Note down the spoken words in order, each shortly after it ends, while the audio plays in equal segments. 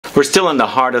We're still in the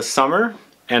heart of summer,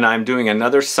 and I'm doing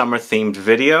another summer themed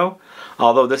video.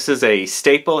 Although this is a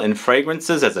staple in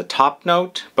fragrances as a top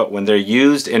note, but when they're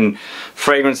used in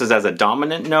fragrances as a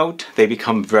dominant note, they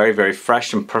become very, very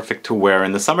fresh and perfect to wear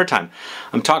in the summertime.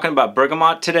 I'm talking about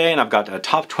Bergamot today, and I've got a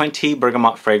top 20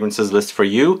 Bergamot fragrances list for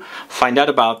you. Find out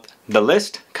about the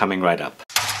list coming right up.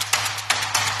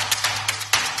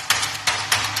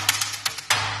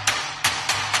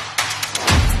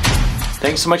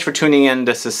 Thanks so much for tuning in.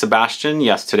 This is Sebastian.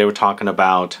 Yes, today we're talking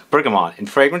about Bergamot in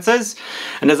fragrances.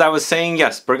 And as I was saying,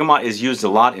 yes, Bergamot is used a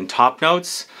lot in top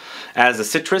notes as a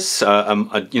citrus,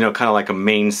 kind of like a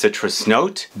main citrus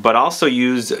note, but also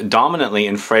used dominantly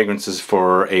in fragrances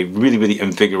for a really, really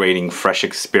invigorating, fresh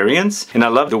experience. And I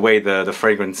love the way the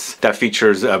fragrance that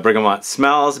features Bergamot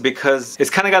smells, because it's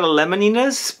kind of got a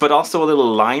lemoniness, but also a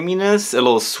little liminess, a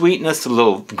little sweetness, a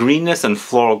little greenness, and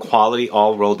floral quality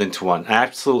all rolled into one. I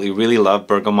absolutely really love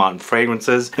Bergamot in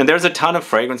fragrances, and there's a ton of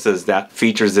fragrances that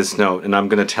features this note, and I'm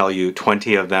going to tell you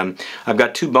 20 of them. I've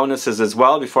got 2 bonuses as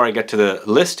well before I get to the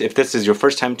list. If this is your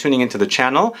first time tuning into the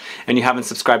channel and you haven't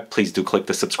subscribed, please do click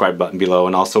the subscribe button below,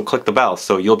 and also click the bell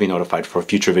so you'll be notified for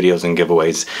future videos and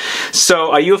giveaways.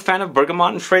 So are you a fan of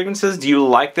Bergamot in fragrances? Do you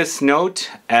like this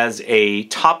note as a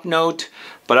top note,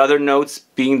 but other notes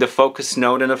being the focus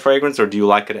note in a fragrance, or do you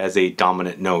like it as a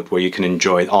dominant note where you can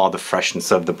enjoy all the freshness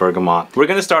of the bergamot? We're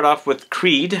going to start off with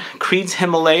Creed's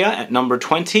Himalaya at number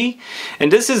 20,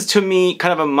 and this is to me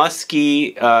kind of a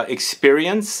musky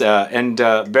experience and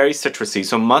very citrusy,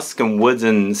 so musk and woods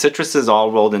and citruses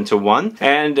all rolled into one,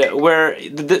 and where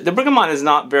the bergamot is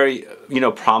not very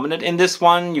prominent in this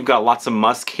one. You've got lots of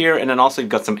musk here, and then also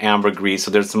you've got some ambergris, so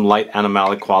there's some light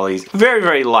animalic qualities, very,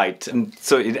 very light, and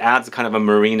so it adds kind of a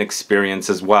marine experience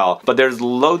as well. But there's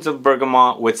loads of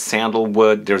bergamot with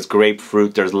sandalwood, there's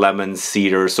grapefruit, there's lemon,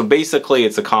 cedar, so basically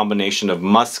it's a combination of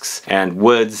musks and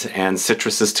woods and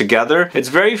citruses together. It's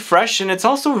very fresh, and it's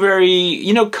also very,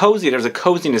 cozy. There's a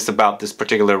coziness about this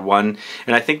particular one,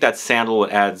 and I think that sandalwood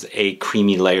adds a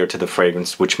creamy layer to the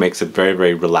fragrance, which makes it very,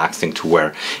 very relaxing to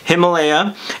wear.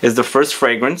 Himalaya is the first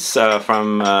fragrance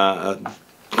from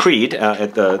Creed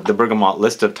at the Bergamot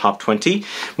list of top 20.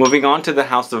 Moving on to the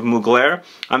House of Mugler.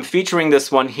 I'm featuring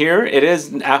this one here. It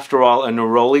is, after all, a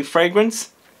Neroli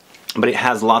fragrance, but it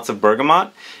has lots of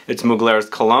bergamot. It's Mugler's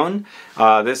Cologne.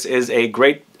 This is a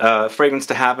great fragrance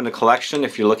to have in a collection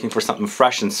if you're looking for something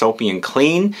fresh and soapy and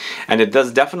clean, and it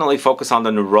does definitely focus on the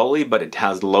neroli, but it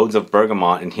has loads of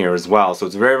bergamot in here as well, so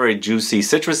it's very, very juicy,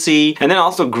 citrusy, and then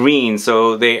also green.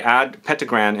 So they add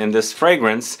Petitgrain in this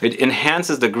fragrance. It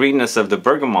enhances the greenness of the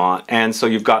bergamot, and so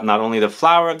you've got not only the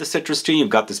flower of the citrus tree, you've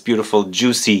got this beautiful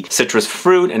juicy citrus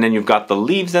fruit, and then you've got the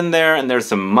leaves in there, and there's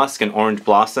some musk and orange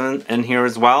blossom in here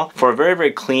as well, for a very,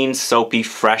 very clean, soapy,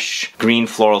 fresh, green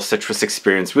floral citrus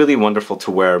experience. Really wonderful to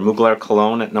wear. Mugler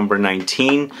Cologne at number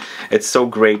 19. It's so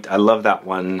great. I love that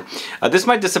one. This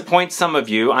might disappoint some of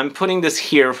you. I'm putting this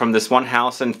here from this one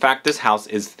house. In fact, this house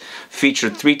is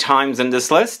featured 3 times in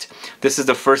this list. This is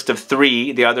the first of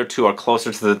 3. The other 2 are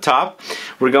closer to the top.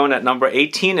 We're going at number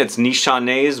 18. It's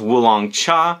NISHANE's WULONG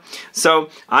Cha. So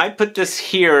I put this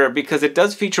here because it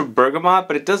does feature bergamot,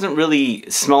 but it doesn't really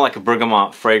smell like a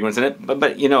bergamot fragrance. And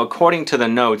but according to the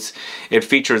notes, it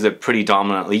features it pretty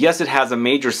dominantly. Yes, it has a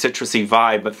major citrusy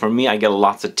vibe, but for me, I get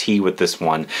lots of tea with this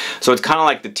one. So it's kind of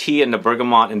like the tea and the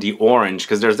bergamot and the orange,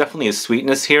 because there's definitely a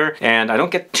sweetness here, and I don't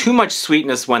get too much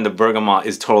sweetness when the bergamot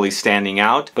is totally standing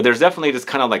out, but there's definitely this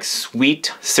kind of like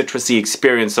sweet, citrusy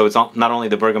experience. So it's not only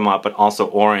the bergamot, but also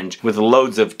orange with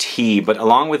loads of tea. But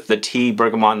along with the tea,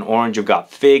 bergamot, and orange, you've got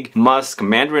fig, musk,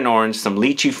 mandarin orange, some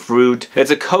lychee fruit.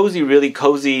 It's a cozy, really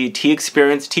cozy tea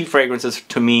experience. Tea fragrances,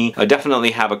 to me,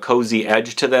 definitely have a cozy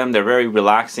edge to them. They're very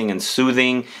relaxing and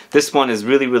soothing. This one is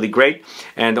really, really great,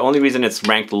 and the only reason it's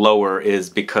ranked lower is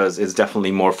because it's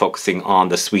definitely more focusing on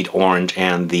the sweet orange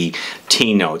and the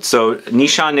tea notes. So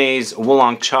NISHANE's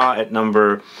WULONG Cha at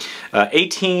number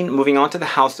 18. Moving on to the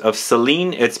House of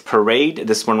CELINE, it's Parade,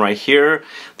 this one right here.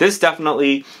 This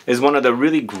definitely is one of the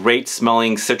really great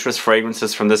smelling citrus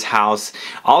fragrances from this house.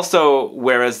 Also,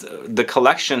 whereas the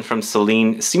collection from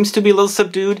CELINE seems to be a little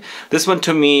subdued, this one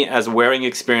to me as a wearing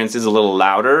experience is a little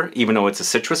louder, even though it's a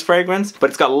citrus fragrance, but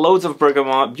it's got loads of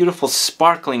bergamot, beautiful,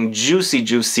 sparkling,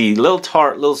 juicy, little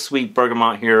tart, little sweet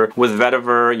bergamot here with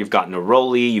vetiver. You've got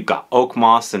neroli, you've got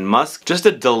oakmoss and musk. Just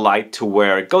a delight to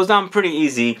wear. It goes down pretty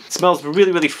easy. Smells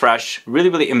really, really fresh, really,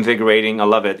 really invigorating. I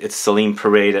love it. It's CELINE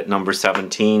Parade at number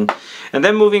 17. And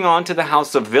then moving on to the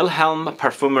House of VILHELM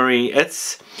Parfumerie,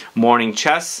 it's Morning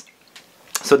Chess.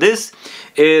 So this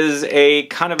is a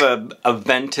kind of a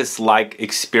Ventus-like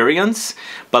experience,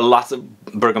 but lots of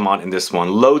bergamot in this one.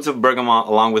 Loads of bergamot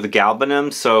along with the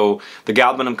galbanum, so the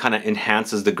galbanum kind of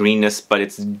enhances the greenness, but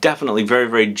it's definitely very,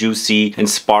 very juicy and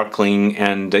sparkling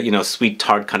and, you know, sweet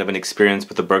tart kind of an experience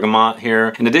with the bergamot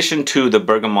here. In addition to the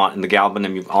bergamot and the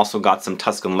galbanum, you've also got some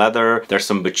Tuscan leather, there's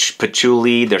some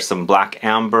patchouli, there's some black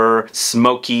amber,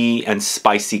 smoky and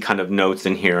spicy kind of notes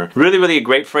in here. Really, really a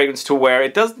great fragrance to wear.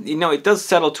 It does, you know, it does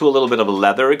settle to a little bit of a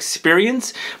leather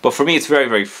experience, but for me it's very,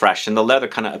 very fresh, and the leather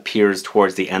kind of appears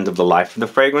towards the end of the life of the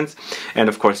fragrance. And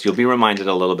of course you'll be reminded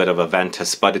a little bit of a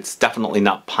Ventus, but it's definitely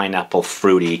not pineapple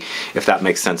fruity, if that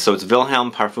makes sense. So it's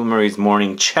Wilhelm Parfumerie's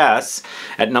Morning Chess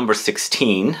at number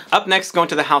 16. Up next, going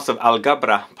to the house of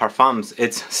ALGHABRA Parfums.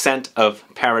 It's Scent of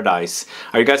Paradise.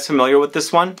 Are you guys familiar with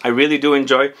this one? I really do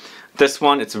enjoy this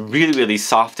one. It's really, really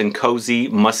soft and cozy,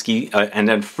 musky, and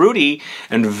then fruity,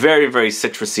 and very, very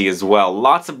citrusy as well.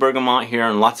 Lots of bergamot here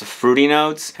and lots of fruity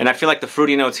notes. And I feel like the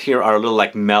fruity notes here are a little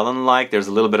like melon-like. There's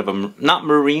a little bit of a, not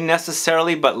marine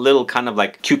necessarily, but little kind of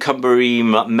like cucumbery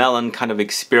melon kind of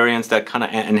experience that kind of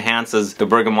enhances the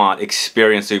bergamot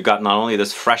experience. So you've got not only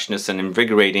this freshness and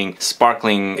invigorating,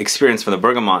 sparkling experience from the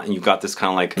bergamot, and you've got this kind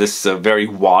of like this very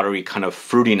watery kind of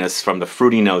fruitiness from the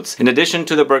fruity notes. In addition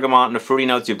to the bergamot and the fruity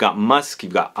notes, you've got musk,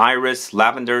 you've got iris,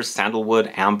 lavender,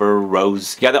 sandalwood, amber,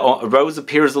 rose. Yeah, the rose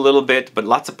appears a little bit, but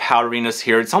lots of powderiness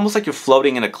here. It's almost like you're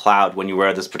floating in a cloud when you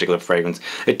wear this particular fragrance.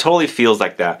 It totally feels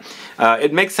like that.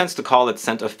 It makes sense to call it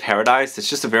Scent of Paradise. It's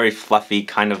just a very fluffy,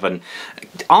 kind of an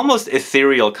almost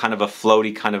ethereal, kind of a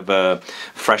floaty, kind of a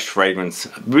fresh fragrance.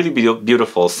 Really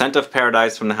beautiful. Scent of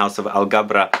Paradise from the house of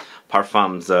ALGHABRA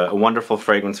Parfums, a wonderful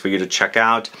fragrance for you to check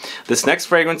out. This next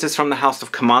fragrance is from the house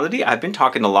of Commodity. I've been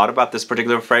talking a lot about this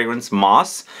particular fragrance,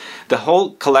 Moss. The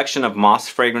whole collection of Moss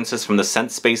fragrances from the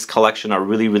Scent Space collection are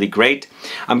really, really great.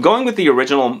 I'm going with the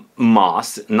original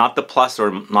Moss, not the plus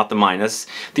or not the minus.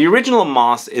 The original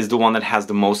Moss is the one that has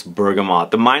the most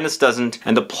bergamot. The minus doesn't,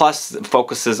 and the plus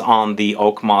focuses on the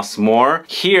Oakmoss more.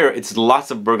 Here, it's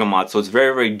lots of bergamot, so it's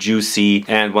very, very juicy,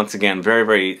 and once again, very,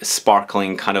 very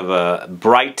sparkling, kind of a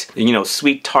bright, you know,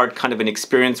 sweet tart kind of an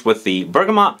experience with the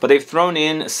bergamot, but they've thrown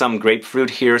in some grapefruit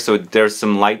here, so there's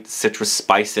some light citrus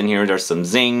spice in here, there's some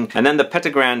zing, and then the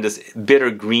Petitgrain, this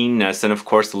bitter greenness, and of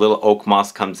course the little oak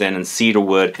moss comes in, and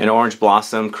cedarwood and orange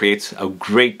blossom creates a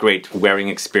great, great wearing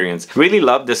experience. Really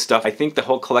love this stuff. I think the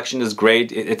whole collection is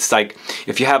great. It's like,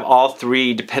 if you have all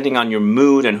three, depending on your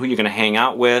mood and who you're gonna hang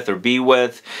out with or be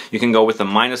with, you can go with the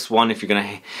 -1 if you're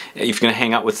gonna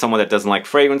hang out with someone that doesn't like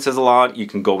fragrances a lot. You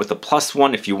can go with the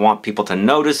 +1 if you want people to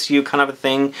notice you, kind of a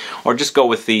thing, or just go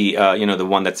with the you know, the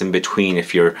one that's in between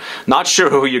if you're not sure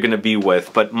who you're gonna be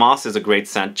with. But Moss is a great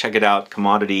scent. Check it out,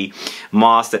 Commodity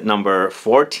Moss at number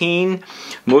 14.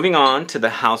 Moving on to the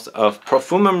house of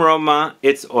PROFUMUM ROMA,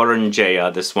 it's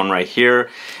ORANGEA, this one right here,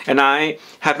 and I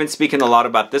have been speaking a lot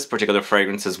about this particular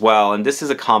fragrance as well, and this is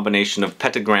a combination of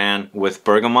Petitgrain with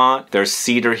bergamot. There's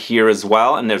cedar here as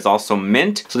well, and there's also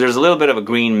mint, so there's a little bit of a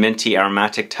green minty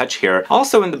aromatic touch here.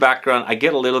 Also in the background I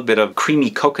get a little bit of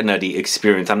creamy coconutty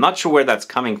experience. I'm not sure where that's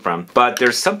coming from, but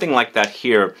there's something like that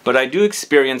here. But I do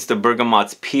experience the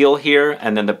bergamot's peel here,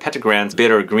 and then the Petitgrain's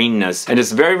bitter greenness, and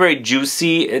it's very, very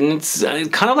juicy, and it's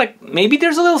kind of like, maybe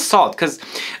there's a little salt, because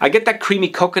I get that creamy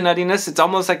coconuttiness. It's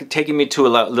almost like taking me to a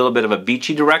little bit of a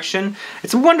beachy direction.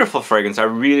 It's a wonderful fragrance. I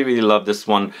really, really love this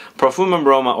one. PROFUMUM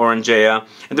ROMA ORANGEA.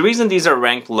 And the reason these are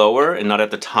ranked lower and not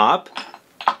at the top,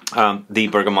 the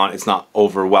bergamot is not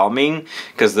overwhelming,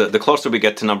 because the closer we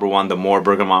get to number 1, the more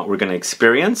bergamot we're going to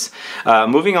experience.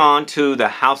 Moving on to the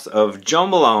house of Jo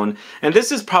Malone, and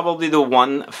this is probably the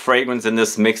one fragrance in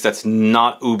this mix that's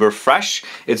not uber fresh.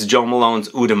 It's Jo Malone's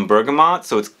Oud and Bergamot,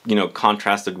 so it's, you know,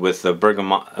 contrasted with the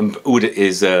bergamot. Oud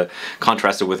is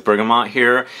contrasted with bergamot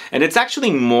here, and it's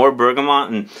actually more bergamot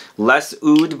and less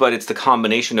oud, but it's the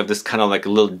combination of this kind of like a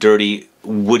little dirty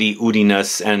woody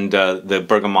oudiness and the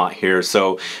bergamot here.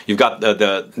 So you've got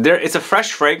it's a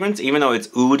fresh fragrance. Even though it's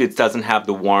oud, it doesn't have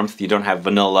the warmth. You don't have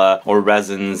vanilla or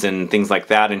resins and things like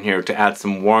that in here to add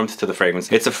some warmth to the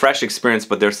fragrance. It's a fresh experience,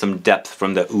 but there's some depth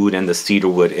from the oud and the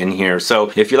cedarwood in here.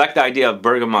 So if you like the idea of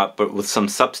bergamot but with some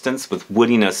substance, with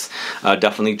woodiness,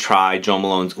 definitely try Jo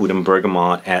Malone's Oud and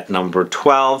Bergamot at number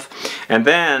 12. And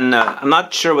then I'm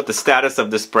not sure what the status of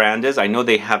this brand is. I know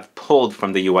they have pulled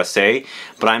from the USA,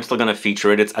 but I'm still going to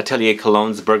feature it. It's Atelier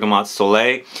Cologne's Bergamot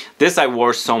Soleil. This I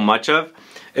wore so much of.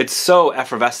 It's so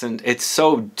effervescent, it's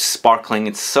so sparkling,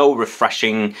 it's so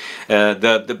refreshing.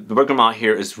 The bergamot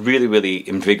here is really, really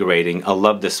invigorating. I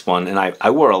love this one, and I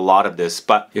wore a lot of this,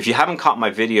 but if you haven't caught my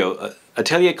video,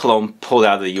 Atelier Cologne pulled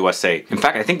out of the USA. In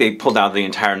fact, I think they pulled out of the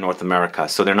entire North America,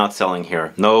 so they're not selling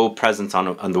here. No presence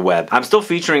on the web. I'm still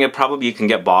featuring it. Probably you can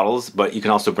get bottles, but you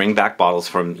can also bring back bottles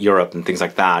from Europe and things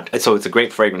like that. So it's a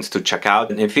great fragrance to check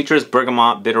out. And it features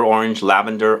bergamot, bitter orange,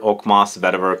 lavender, oakmoss,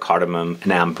 vetiver, cardamom,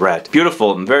 and ambrette.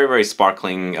 Beautiful and very, very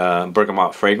sparkling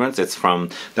bergamot fragrance. It's from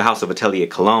the house of Atelier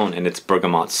Cologne, and it's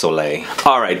Bergamot Soleil.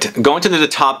 Alright, going to the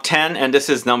top 10, and this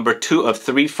is number 2 of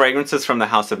 3 fragrances from the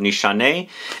house of NISHANE.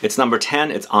 It's number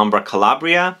 10, it's Amber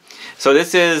Calabria. So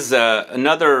this is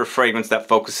another fragrance that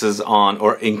focuses on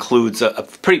or includes a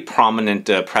pretty prominent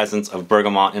presence of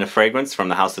bergamot in a fragrance from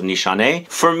the house of NISHANE.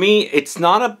 For me, it's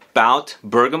not about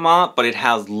bergamot, but it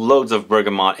has loads of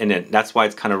bergamot in it. That's why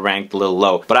it's kind of ranked a little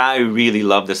low. But I really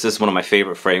love this. This is one of my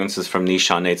favorite fragrances from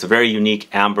NISHANE. It's a very unique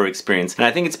amber experience, and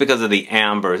I think it's because of the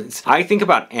amber. I think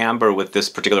about amber with this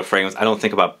particular fragrance. I don't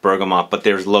think about bergamot, but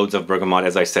there's loads of bergamot,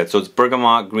 as I said. So it's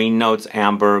bergamot, green notes,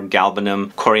 amber,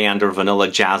 galbanum, coriander, vanilla,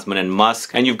 jasmine, and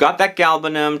musk. And you've got that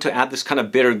galbanum to add this kind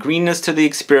of bitter greenness to the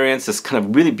experience, this kind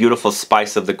of really beautiful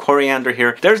spice of the coriander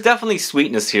here. There's definitely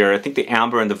sweetness here. I think the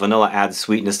amber and the vanilla adds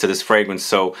sweetness to this fragrance,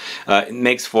 so it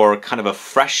makes for kind of a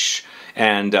fresh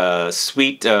and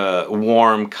sweet,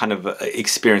 warm kind of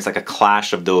experience, like a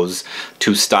clash of those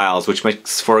two styles, which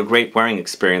makes for a great wearing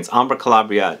experience. Amber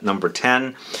Calabria at number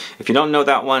 10. If you don't know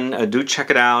that one, do check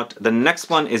it out. The next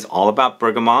one is all about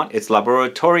bergamot. It's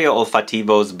Laboratorio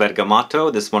Olfativo's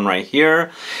Bergamoto, this one right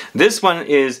here. This one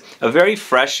is a very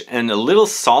fresh and a little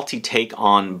salty take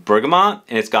on bergamot,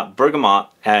 and it's got bergamot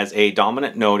as a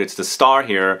dominant note. It's the star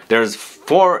here. There's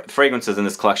 4 fragrances in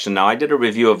this collection now. I did a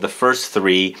review of the first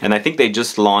 3, and I think they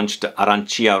just launched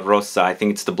Arancia Rosa. I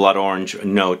think it's the blood orange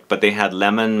note, but they had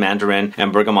lemon, mandarin,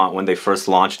 and bergamot when they first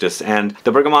launched this. And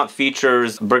the bergamot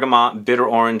features bergamot, bitter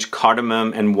orange,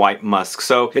 cardamom, and white musk.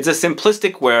 So it's a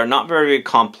simplistic wear, not very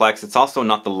complex. It's also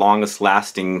not the longest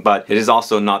lasting, but it is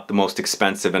also not the most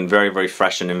expensive, and very, very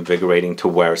fresh and invigorating to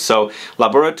wear. So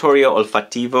Laboratorio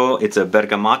Olfativo, it's a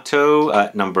Bergamoto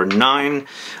at number 9.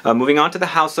 Moving on to the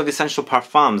house of Essential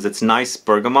Parfums, it's Nice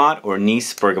Bergamot, or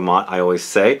Nice Bergamot, I always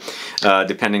say,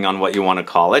 depending on what you want to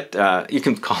call it. You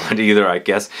can call it either, I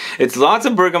guess. It's lots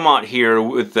of bergamot here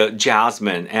with the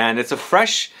jasmine, and it's a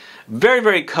fresh, very,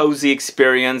 very cozy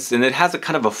experience, and it has a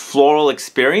kind of a floral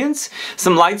experience.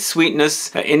 Some light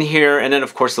sweetness in here, and then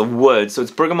of course the wood. So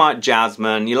it's bergamot,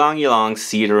 jasmine, ylang ylang,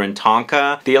 cedar, and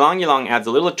tonka. The ylang ylang adds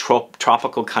a little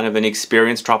tropical kind of an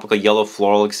experience, tropical yellow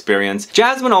floral experience.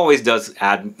 Jasmine always does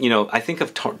add, you know, I think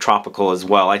of tropical as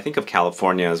well. I think of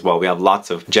California as well. We have lots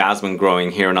of jasmine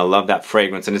growing here, and I love that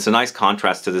fragrance, and it's a nice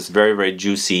contrast to this very, very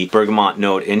juicy bergamot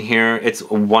note in here. It's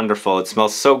wonderful. It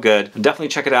smells so good. Definitely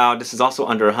check it out. This is also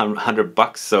under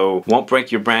 $100, so won't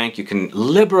break your bank. You can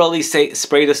liberally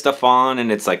spray this stuff on,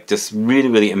 and it's like just really,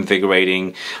 really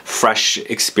invigorating, fresh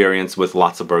experience with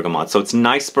lots of bergamot. So it's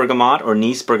Nice Bergamot, or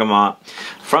Nice Bergamot,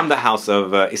 from the house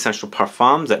of Essential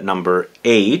Parfums at number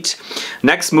 8.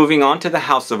 Next, moving on to the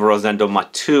house of Rosendo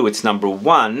Matu, it's number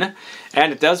 1.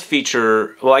 And it does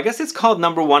feature, well, I guess it's called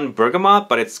number 1 bergamot,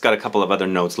 but it's got a couple of other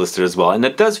notes listed as well. And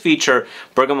it does feature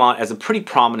bergamot as a pretty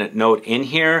prominent note in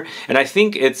here. And I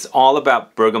think it's all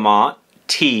about bergamot,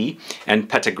 tea, and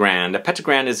Petitgrain. The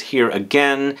Petitgrain is here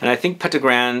again, and I think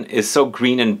Petitgrain is so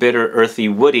green and bitter, earthy,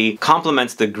 woody,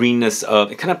 complements the greenness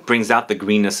of, it kind of brings out the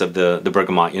greenness of the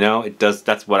bergamot, you know? It does,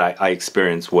 that's what I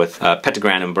experience with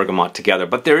Petitgrain and bergamot together.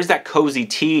 But there is that cozy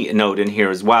tea note in here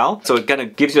as well, so it kind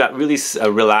of gives you that really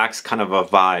relaxed kind of a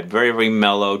vibe, very, very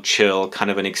mellow, chill kind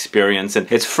of an experience.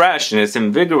 And it's fresh, and it's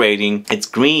invigorating, it's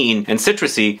green and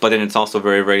citrusy, but then it's also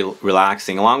very, very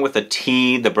relaxing. Along with the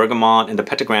tea, the bergamot, and the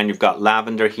Petitgrain, you've got lavender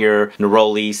here,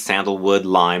 neroli, sandalwood,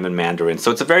 lime, and mandarin.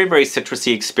 So it's a very, very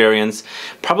citrusy experience.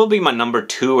 Probably my number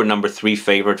 2 or number 3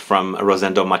 favorite from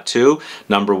Rosendo Matu.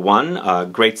 Number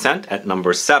 1, great scent at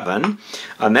number 7.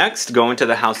 Next, going to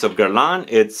the house of Guerlain,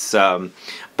 it's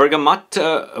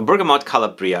Bergamot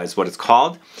Calabria is what it's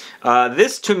called.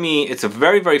 This, to me, it's a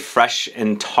very, very fresh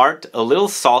and tart, a little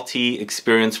salty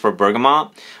experience for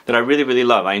bergamot that I really, really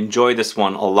love. I enjoy this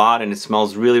one a lot, and it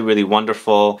smells really, really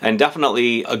wonderful, and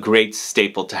definitely a great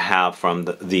staple to have from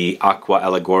the Aqua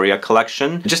Allegoria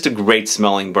collection. Just a great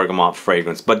smelling bergamot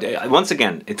fragrance. But once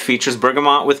again, it features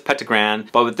bergamot with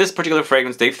Petitgrain, but with this particular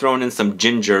fragrance, they've thrown in some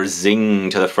ginger zing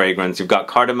to the fragrance. You've got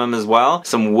cardamom as well,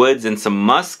 some woods, and some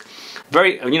musk.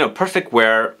 Very, you know, perfect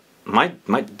wear.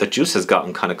 The juice has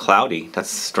gotten kind of cloudy. That's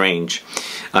strange.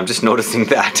 I'm just noticing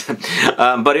that.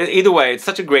 But either way, it's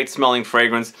such a great smelling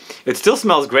fragrance. It still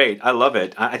smells great. I love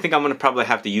it. I think I'm going to probably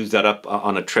have to use that up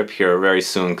on a trip here very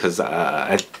soon, because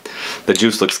The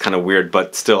juice looks kind of weird,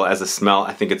 but still as a smell,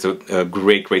 I think it's a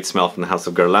great smell from the house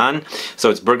of Guerlain. So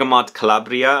it's Bergamot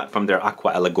Calabria from their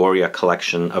Acqua Allegoria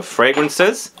collection of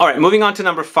fragrances. All right, moving on to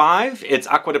number 5. It's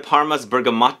Acqua di Parma's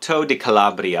Bergamotto di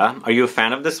Calabria. Are you a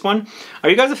fan of this one? Are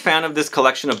you guys a fan of this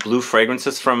collection of blue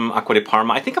fragrances from Acqua di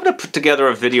Parma? I think I'm going to put together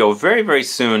a video very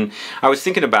soon. I was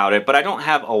thinking about it, but I don't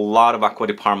have a lot of Acqua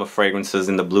di Parma fragrances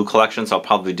in the blue collection, so I'll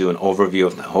probably do an overview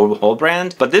of the whole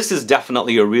brand. But this is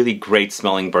definitely a really great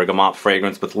smelling bergamot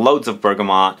fragrance with loads of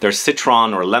bergamot. There's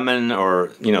citron or lemon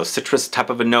or, you know, citrus type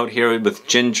of a note here with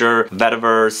ginger,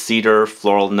 vetiver, cedar,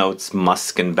 floral notes,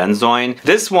 musk, and benzoin.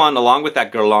 This one, along with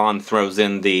that Guerlain, throws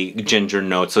in the ginger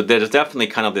note. So there's definitely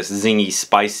kind of this zingy,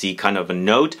 spicy kind of a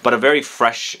note, but a very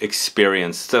fresh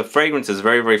experience. The fragrance is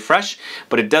very fresh,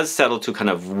 but it does settle to kind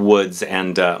of woods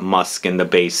and musk in the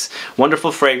base.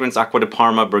 Wonderful fragrance, Acqua di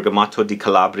Parma, Bergamotto di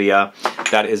Calabria.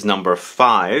 That is number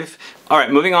 5. All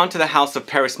right, moving on to the house of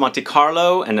Paris Monte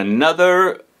Carlo and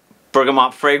another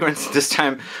bergamot fragrance, this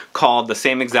time called the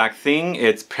same exact thing.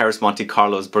 It's Paris Monte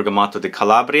Carlo's Bergamotto di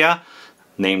Calabria.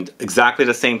 Named exactly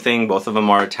the same thing. Both of them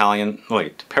are Italian.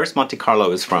 Wait, Paris Monte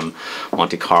Carlo is from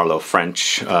Monte Carlo,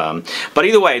 French. But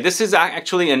either way, this is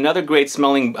actually another great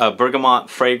smelling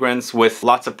bergamot fragrance with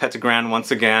lots of Petitgrain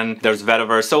once again. There's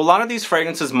vetiver. So a lot of these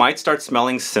fragrances might start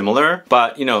smelling similar,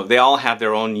 but you know, they all have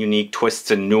their own unique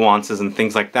twists and nuances and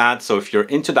things like that. So if you're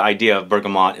into the idea of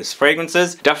bergamot as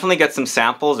fragrances, definitely get some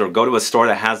samples or go to a store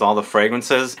that has all the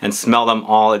fragrances and smell them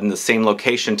all in the same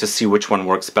location to see which one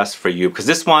works best for you. Because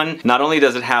this one, not only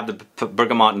does it have the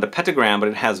bergamot and the Petitgrain, but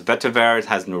it has vetiver, it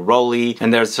has neroli,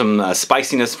 and there's some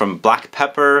spiciness from black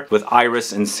pepper with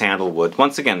iris and sandalwood.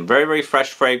 Once again, very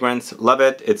fresh fragrance. Love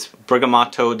it. It's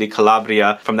Bergamotto di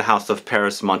Calabria from the house of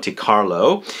Paris Monte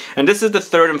Carlo. And this is the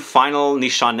third and final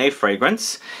NISHANE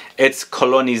fragrance. It's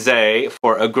Colonisé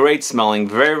for a great smelling,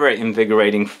 very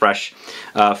invigorating, fresh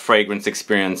fragrance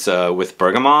experience with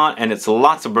bergamot. And it's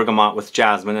lots of bergamot with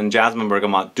jasmine, and jasmine and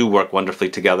bergamot do work wonderfully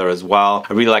together as well.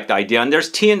 I really like the idea. And there's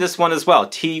tea in this one as well.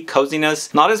 Tea,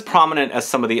 coziness, not as prominent as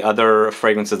some of the other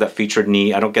fragrances that featured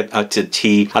tea. I don't get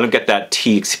that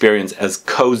tea experience as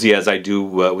cozy as I do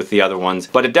with the other ones.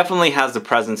 But it definitely has the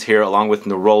presence here, along with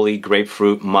neroli,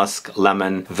 grapefruit, musk,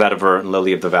 lemon, vetiver, and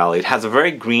lily of the valley. It has a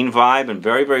very green vibe and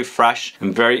very fresh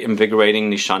and very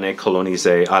invigorating NISHANE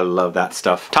Colonisé. I love that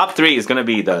stuff. Top 3 is going to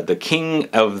be the king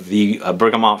of the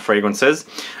bergamot fragrances.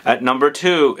 At number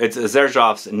 2, it's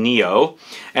Xerjoff's Neo.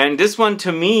 And this one,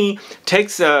 to me,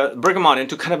 takes bergamot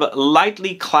into kind of a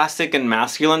lightly classic and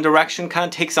masculine direction. Kind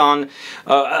of takes on,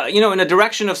 you know, in a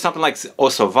direction of something like Eau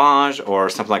Sauvage or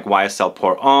something like YSL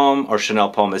Pour Homme or Chanel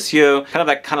Pour Monsieur. Kind of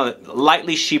that kind of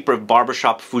lightly cheaper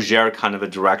barbershop fougere kind of a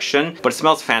direction. But it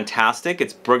smells fantastic.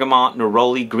 It's bergamot,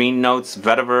 neroli, green notes,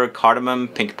 vetiver, cardamom,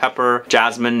 pink pepper,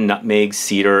 jasmine, nutmeg,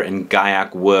 cedar, and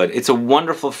gaiac wood. It's a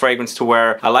wonderful fragrance to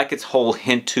wear. I like its whole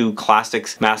hint to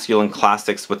classics, masculine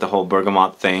classics with the whole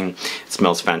bergamot thing. It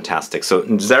smells fantastic. So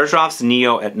Xerjoff's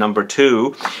Neo at number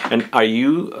 2. And are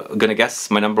you gonna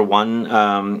guess my number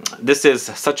 1? This is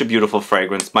such a beautiful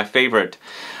fragrance. My favorite.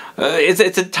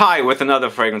 It's a tie with another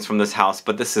fragrance from this house,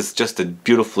 but this is just a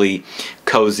beautifully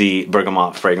cozy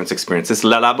bergamot fragrance experience. It's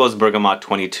Le Labo's Bergamot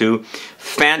 22.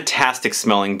 Fantastic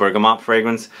smelling bergamot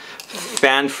fragrance.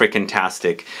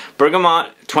 Fan-frickin-tastic.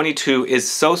 Bergamot 22 is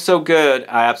so good.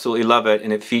 I absolutely love it,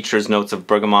 and it features notes of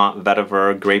bergamot,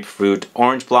 vetiver, grapefruit,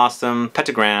 orange blossom,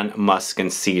 Petitgrain, musk,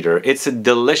 and cedar. It's a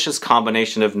delicious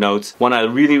combination of notes, one I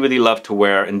really love to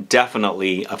wear, and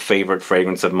definitely a favorite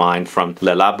fragrance of mine from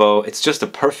Le Labo. It's just a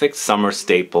perfect summer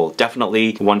staple.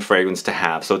 Definitely one fragrance to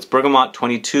have. So it's Bergamot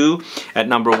 22 at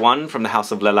number 1 from the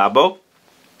house of Le Labo.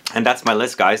 And that's my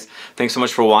list, guys. Thanks so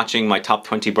much for watching my top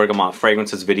 20 bergamot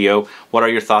fragrances video. What are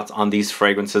your thoughts on these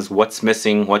fragrances? What's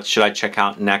missing? What should I check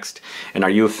out next? And are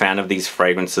you a fan of these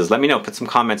fragrances? Let me know. Put some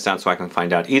comments down so I can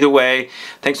find out. Either way,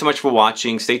 thanks so much for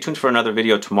watching. Stay tuned for another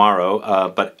video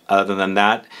tomorrow. But other than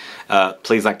that,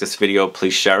 please like this video.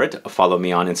 Please share it. Follow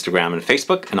me on Instagram and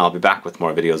Facebook. And I'll be back with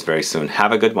more videos very soon.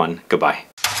 Have a good one. Goodbye.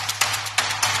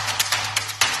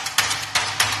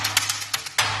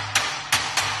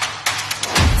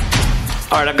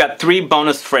 Alright, I've got 3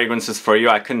 bonus fragrances for you.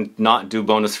 I couldn't not do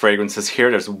bonus fragrances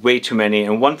here. There's way too many.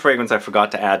 And one fragrance I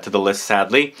forgot to add to the list,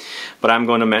 sadly. But I'm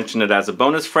going to mention it as a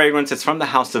bonus fragrance. It's from the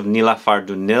house of Nilafar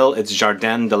du Nil. It's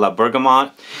Jardin de la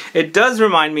Bergamote. It does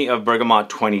remind me of Bergamot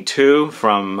 22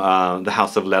 from the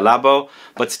house of Le Labo.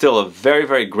 But still a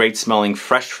very great smelling,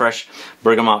 fresh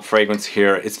bergamot fragrance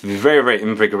here. It's very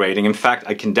invigorating. In fact,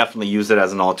 I can definitely use it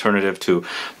as an alternative to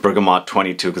Bergamot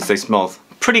 22 because they smell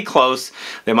pretty close.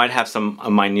 They might have some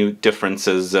minute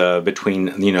differences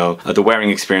between, you know, the wearing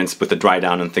experience with the dry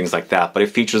down and things like that. But it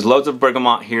features loads of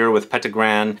bergamot here with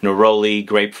Petitgrain, Neroli,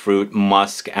 Grapefruit,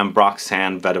 Musk,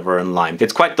 Ambroxan, Vetiver, and Lime.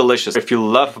 It's quite delicious. If you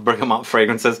love bergamot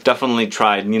fragrances, definitely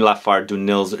try Nilafar du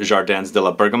Nil's Jardins de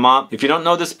la Bergamot. If you don't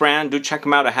know this brand, do check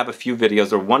them out. I have a few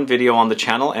videos, or one video on the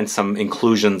channel, and some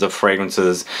inclusions of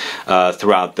fragrances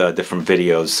throughout the different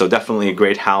videos. So definitely a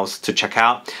great house to check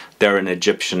out. They're an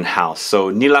Egyptian house.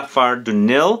 So Nilafar du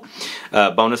Nil,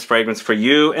 bonus fragrance for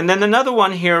you. And then another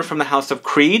one here from the house of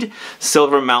Creed,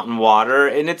 Silver Mountain Water.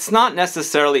 And it's not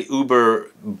necessarily uber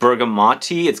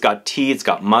bergamoty. It's got tea, it's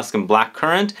got musk and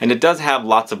blackcurrant. And it does have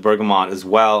lots of bergamot as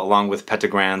well, along with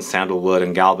Petitgrain, Sandalwood,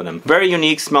 and Galbanum. Very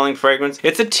unique smelling fragrance.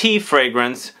 It's a tea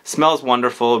fragrance. Smells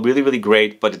wonderful, really, really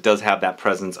great, but it does have that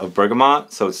presence of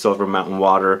bergamot. So it's Silver Mountain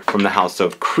Water from the house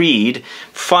of Creed.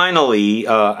 Finally,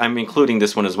 I'm including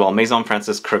this one as well, Maison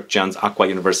Francis Kurkdjian's Aqua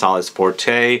Universalis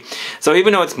Forte. So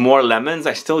even though it's more lemons,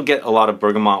 I still get a lot of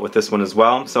bergamot with this one as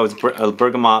well. So it's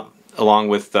bergamot along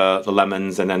with the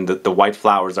lemons, and then the white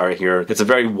flowers are here. It's a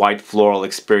very white floral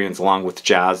experience along with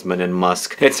jasmine and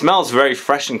musk. It smells very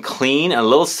fresh and clean, and a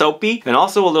little soapy, and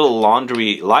also a little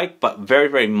laundry-like, but very,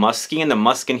 very musky, and the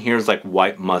musk in here is like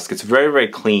white musk. It's very, very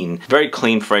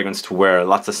clean fragrance to wear.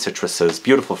 Lots of citruses,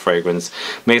 beautiful fragrance.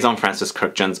 Maison Francis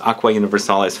Kurkdjian's Aqua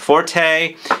Universalis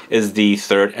Forte is the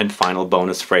third and final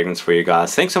bonus fragrance for you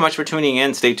guys. Thanks so much for tuning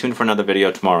in. Stay tuned for another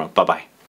video tomorrow. Bye-bye.